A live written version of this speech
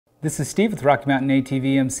This is Steve with Rocky Mountain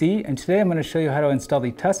ATV MC, and today I'm going to show you how to install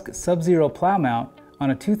the Tusk SubZero Plow mount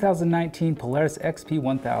on a 2019 Polaris XP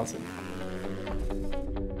 1000.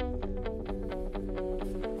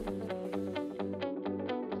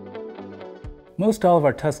 Most all of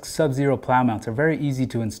our Tusk SubZero Plow mounts are very easy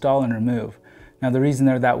to install and remove. Now the reason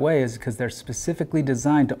they're that way is because they're specifically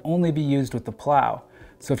designed to only be used with the plow.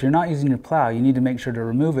 So if you're not using your plow, you need to make sure to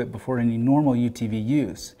remove it before any normal UTV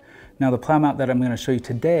use. Now the plow mount that I'm going to show you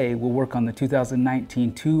today will work on the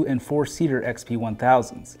 2019 2- and 4-seater XP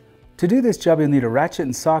 1000s. To do this job, you'll need a ratchet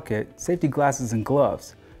and socket, safety glasses and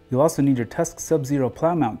gloves. You'll also need your Tusk SubZero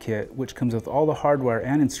Plow mount kit, which comes with all the hardware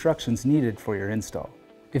and instructions needed for your install.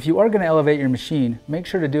 If you are going to elevate your machine, make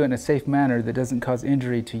sure to do it in a safe manner that doesn't cause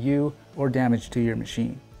injury to you or damage to your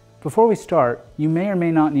machine. Before we start, you may or may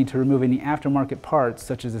not need to remove any aftermarket parts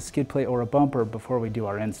such as a skid plate or a bumper before we do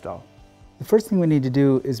our install. The first thing we need to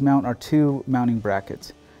do is mount our two mounting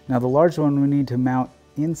brackets. Now the large one we need to mount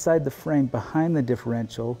inside the frame behind the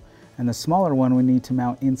differential, and the smaller one we need to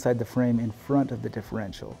mount inside the frame in front of the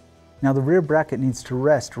differential. Now the rear bracket needs to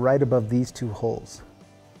rest right above these two holes.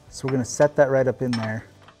 So we're going to set that right up in there.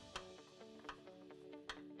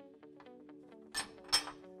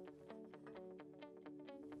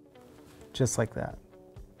 Just like that.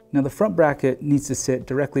 Now the front bracket needs to sit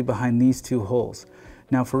directly behind these two holes.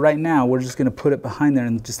 Now for right now, we're just going to put it behind there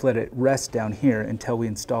and just let it rest down here until we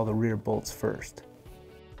install the rear bolts first.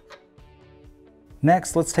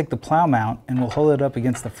 Next, let's take the plow mount and we'll hold it up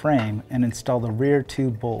against the frame and install the rear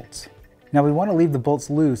two bolts. Now we want to leave the bolts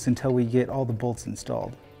loose until we get all the bolts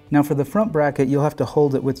installed. Now for the front bracket, you'll have to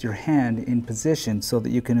hold it with your hand in position so that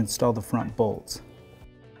you can install the front bolts.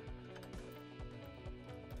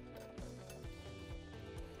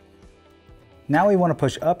 Now we want to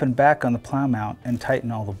push up and back on the plow mount and tighten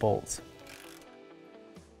all the bolts.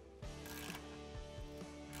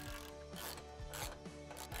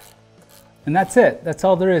 And that's it. That's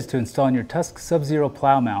all there is to installing your Tusk SubZero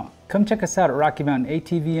Plow mount. Come check us out at Rocky Mountain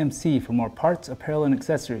ATV MC for more parts, apparel, and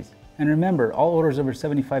accessories. And remember, all orders over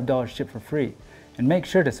 $75 ship for free. And make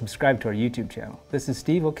sure to subscribe to our YouTube channel. This is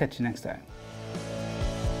Steve. We'll catch you next time.